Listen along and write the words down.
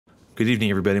Good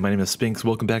evening, everybody. My name is Spinx.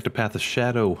 Welcome back to Path of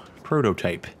Shadow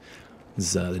Prototype.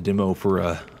 This is the demo for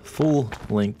a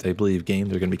full-length, I believe, game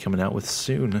they're going to be coming out with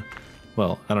soon.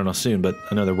 Well, I don't know soon, but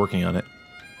I know they're working on it.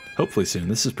 Hopefully soon.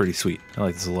 This is pretty sweet. I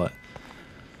like this a lot.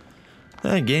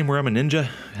 A game where I'm a ninja,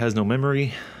 has no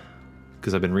memory,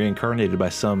 because I've been reincarnated by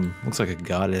some, looks like a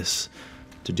goddess,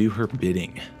 to do her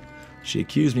bidding. She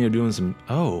accused me of doing some...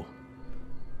 Oh,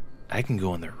 I can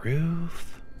go on the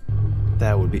roof?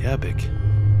 That would be epic.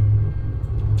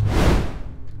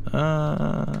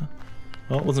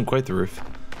 Well, it wasn't quite the roof.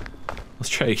 Let's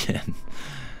try again.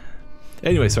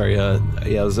 Anyway, sorry, yeah,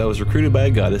 I was recruited by a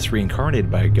goddess, reincarnated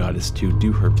by a goddess to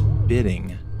do her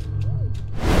bidding.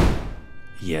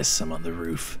 Yes, I'm on the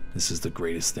roof. This is the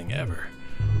greatest thing ever.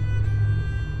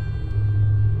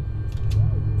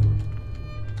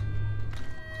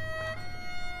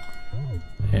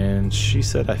 And she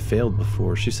said I failed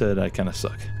before. She said I kind of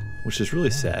suck, which is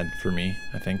really sad for me,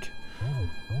 I think.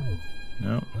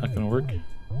 No, not gonna work.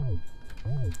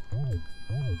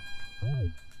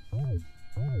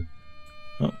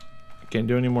 Oh, I can't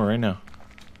do any more right now.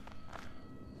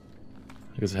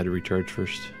 I guess I had to recharge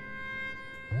first.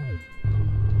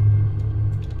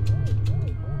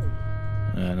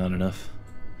 Not enough.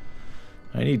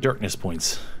 I need darkness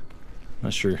points.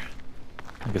 Not sure.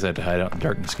 I guess I had to hide out in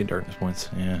darkness to get darkness points.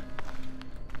 Yeah.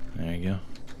 There you go.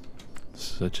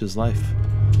 Such is life.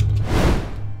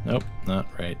 Nope, not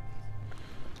right.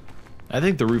 I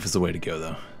think the roof is the way to go,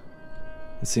 though.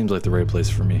 It seems like the right place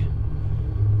for me.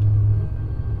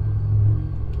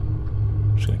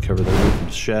 I'm just gonna cover the roof in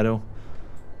shadow.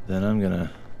 Then I'm gonna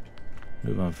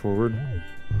move on forward.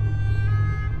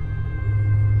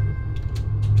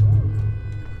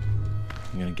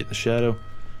 I'm gonna get the shadow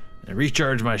and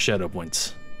recharge my shadow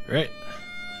points. Right?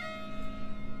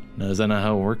 Now, is that not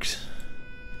how it works?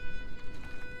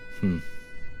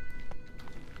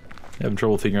 Having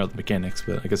trouble figuring out the mechanics,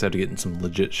 but I guess I have to get in some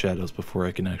legit shadows before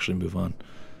I can actually move on.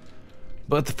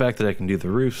 But the fact that I can do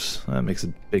the roofs, that makes a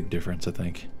big difference, I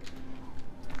think.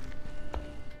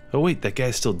 Oh wait, that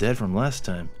guy's still dead from last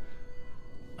time.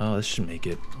 Oh, this should make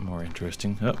it more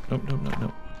interesting. Oh,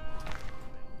 nope.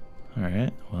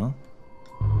 Alright, well.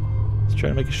 Let's try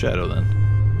to make a shadow then.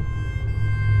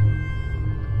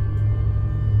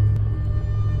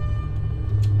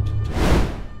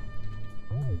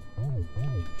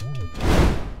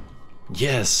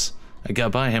 Yes! I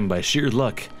got by him by sheer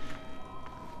luck.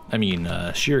 I mean,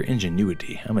 sheer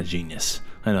ingenuity. I'm a genius.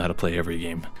 I know how to play every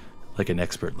game. Like an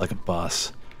expert, like a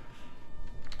boss.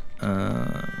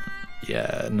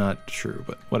 Yeah, not true,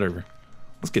 but whatever.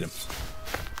 Let's get him.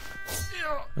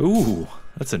 Ooh,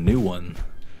 that's a new one.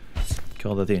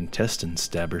 Call that the intestine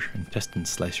stabber, intestine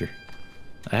slicer.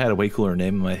 I had a way cooler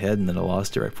name in my head, and then I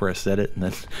lost it right before I said it, and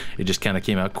then it just kind of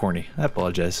came out corny. I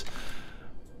apologize.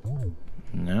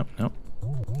 Nope.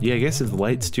 Yeah, I guess if the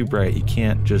light's too bright, you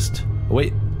can't just... Oh,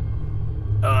 wait.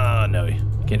 Oh, no, you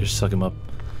can't just suck him up.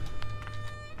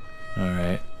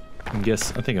 Alright. I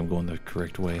think I'm going the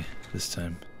correct way this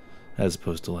time, as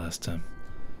opposed to last time.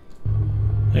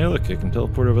 Hey, look, I can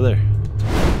teleport over there.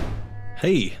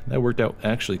 Hey, that worked out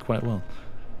actually quite well.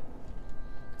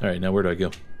 Alright, now where do I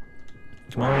go?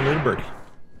 Come on, little birdie.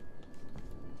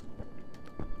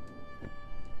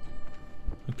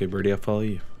 Okay, birdie, I'll follow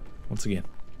you. Once again.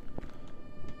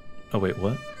 Oh, wait,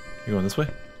 what? You're going this way?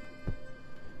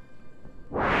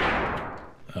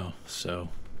 Oh, so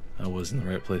I was in the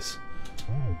right place.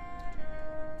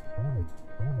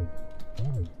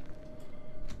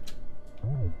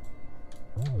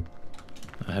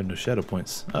 I have no shadow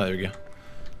points. Oh, there we go.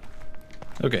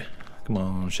 Okay, come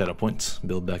on, shadow points.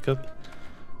 Build back up.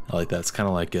 I like that. It's kind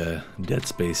of like a Dead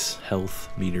Space health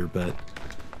meter, but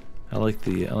I like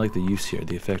the use here,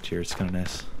 the effect here. It's kind of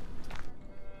nice.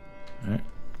 All right,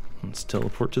 let's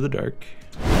teleport to the dark.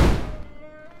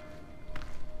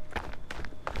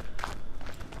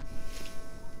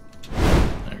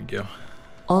 There we go.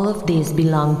 All of this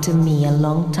belonged to me a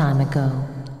long time ago.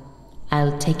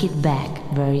 I'll take it back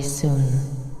very soon.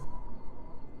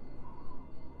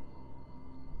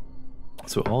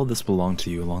 So all of this belonged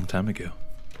to you a long time ago.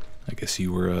 I guess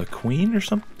you were a queen or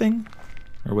something?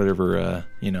 Or whatever,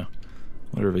 you know,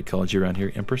 whatever they called you around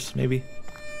here. Empress, maybe?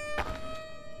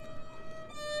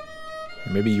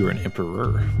 Or maybe you were an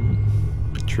emperor.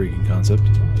 Intriguing concept.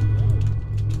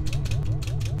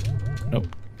 Nope,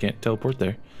 can't teleport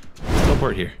there. Let's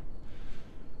teleport here.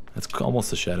 That's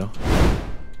almost a shadow.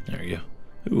 There we go.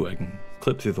 Ooh, I can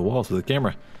clip through the walls with a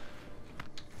camera.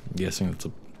 I'm guessing it's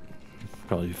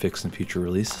probably be fixed in future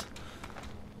release.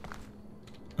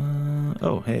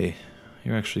 Oh, hey.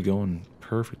 You're actually going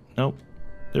perfect. Nope.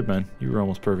 Never mind. You were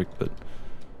almost perfect, but...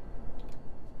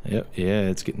 Yep, yeah,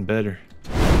 it's getting better.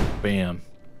 Bam.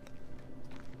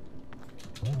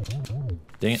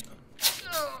 Dang it.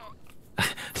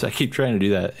 So I keep trying to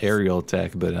do that aerial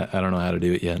attack, but I don't know how to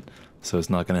do it yet. So it's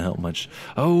not going to help much.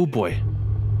 Oh boy.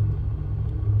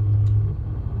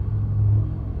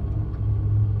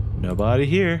 Nobody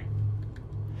here.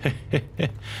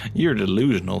 You're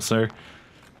delusional, sir.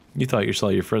 You thought you saw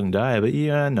your friend die, but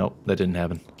yeah, no, that didn't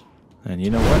happen. And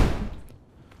you know what?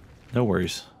 No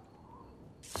worries.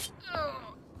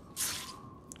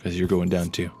 Because you're going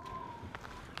down too.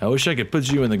 I wish I could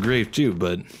put you in the grave too,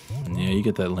 but yeah, you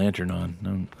get that lantern on.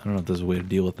 I don't know if there's a way to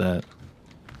deal with that.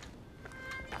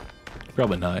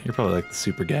 Probably not. You're probably like the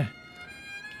super guy.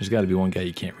 There's got to be one guy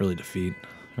you can't really defeat,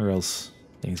 or else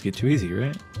things get too easy,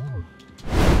 right?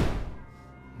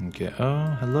 Okay. Oh,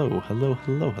 hello, hello,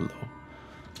 hello, hello.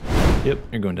 Yep,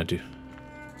 you're going down too.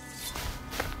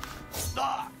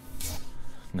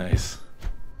 Nice.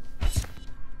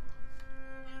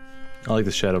 I like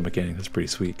the shadow mechanic. That's pretty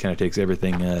sweet. Kind of takes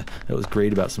everything that was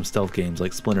great about some stealth games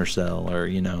like Splinter Cell, or,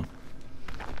 you know,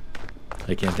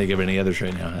 I can't think of any others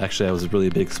right now. Actually, I was a really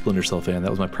big Splinter Cell fan.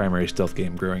 That was my primary stealth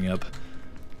game growing up.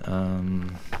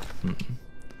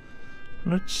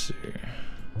 Let's see.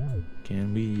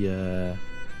 Can we, I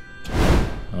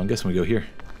guess we go here.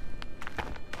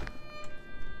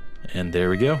 And there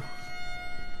we go.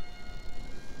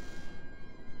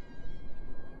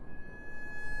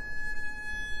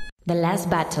 The last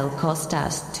battle cost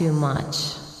us too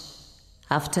much.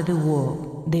 After the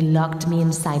war, they locked me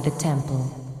inside the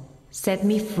temple. Set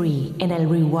me free and I'll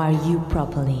reward you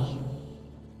properly.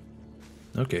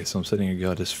 Okay, so I'm setting a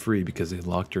goddess free because they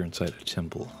locked her inside a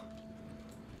temple.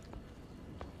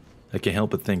 I can't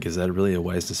help but think, is that really a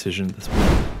wise decision at this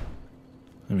point?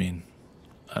 I mean,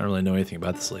 I don't really know anything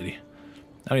about this lady.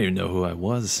 I don't even know who I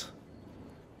was.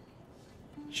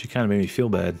 She kind of made me feel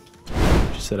bad.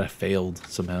 She said I failed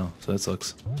somehow, so that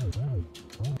sucks.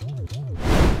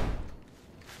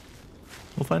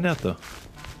 We'll find out though.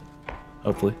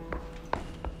 Hopefully.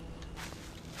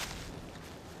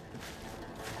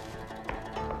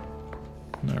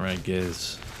 Alright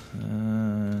guys,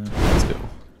 let's go.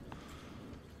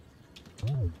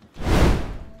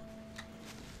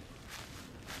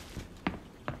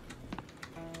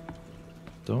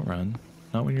 Don't run.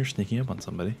 Not when you're sneaking up on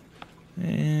somebody.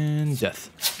 And death.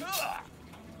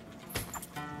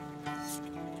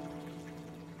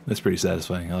 That's pretty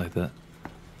satisfying. I like that.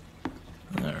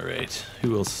 Alright.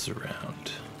 Who else is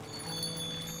around?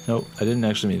 Nope, I didn't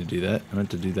actually mean to do that. I meant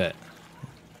to do that.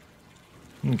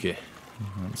 Okay.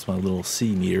 That's my little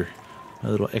C meter. My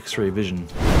little X-ray vision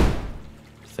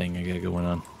thing I got going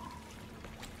on.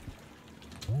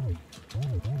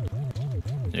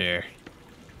 There.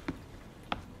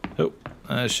 Oh,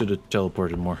 I should have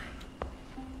teleported more.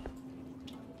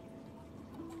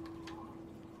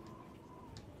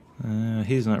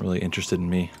 He's not really interested in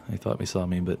me. I thought he saw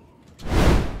me, but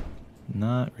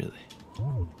not really.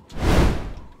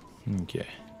 Okay.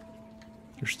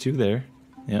 There's two there.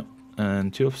 Yep.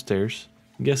 And two upstairs.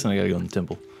 I'm guessing I gotta go in the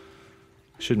temple.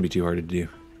 Shouldn't be too hard to do.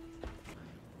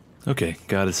 Okay,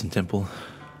 goddess and temple.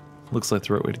 Looks like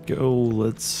the right way to go.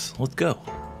 Let's go.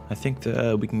 I think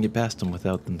that we can get past them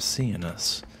without them seeing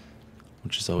us,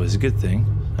 which is always a good thing,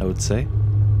 I would say.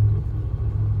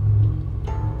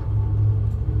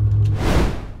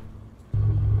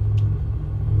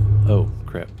 Oh,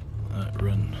 crap.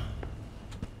 Run.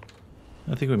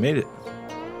 I think we made it.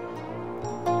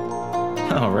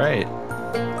 Alright.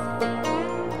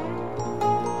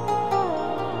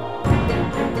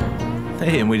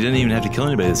 Hey, and we didn't even have to kill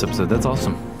anybody this episode. That's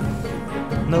awesome.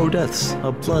 No deaths.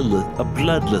 A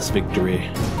bloodless victory.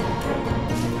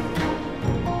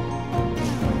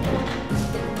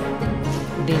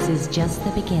 This is just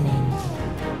the beginning.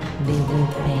 They will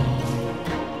pay.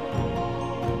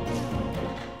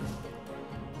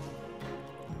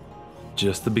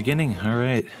 Just the beginning. All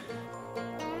right.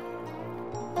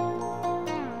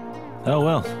 Oh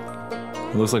well.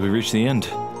 It looks like we reached the end.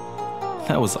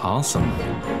 That was awesome.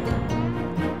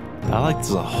 I liked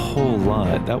this a whole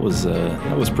lot. That was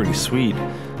pretty sweet.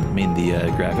 I mean, the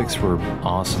graphics were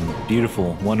awesome,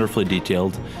 beautiful, wonderfully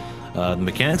detailed. The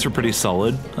mechanics were pretty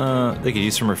solid. They could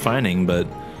use some refining, but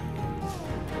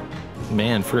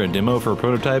man, for a demo, for a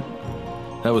prototype,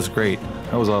 that was great.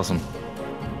 That was awesome.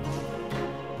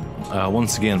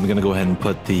 Once again, I'm gonna go ahead and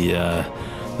put the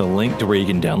link to where you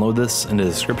can download this in the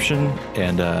description.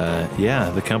 And yeah,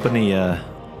 the company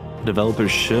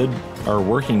developers are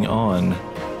working on.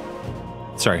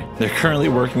 Sorry, they're currently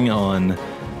working on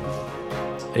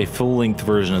a full-length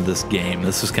version of this game.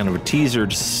 This was kind of a teaser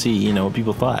to see, you know, what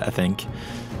people thought, I think.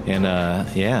 And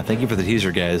yeah, thank you for the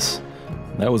teaser, guys.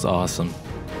 That was awesome.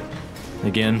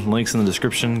 Again, links in the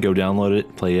description. Go download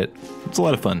it, play it. It's a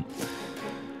lot of fun.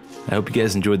 I hope you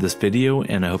guys enjoyed this video,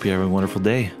 and I hope you have a wonderful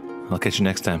day. I'll catch you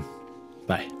next time.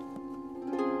 Bye.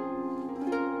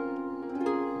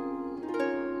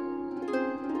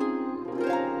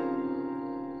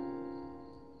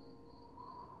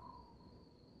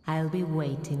 I'll be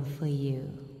waiting for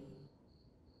you.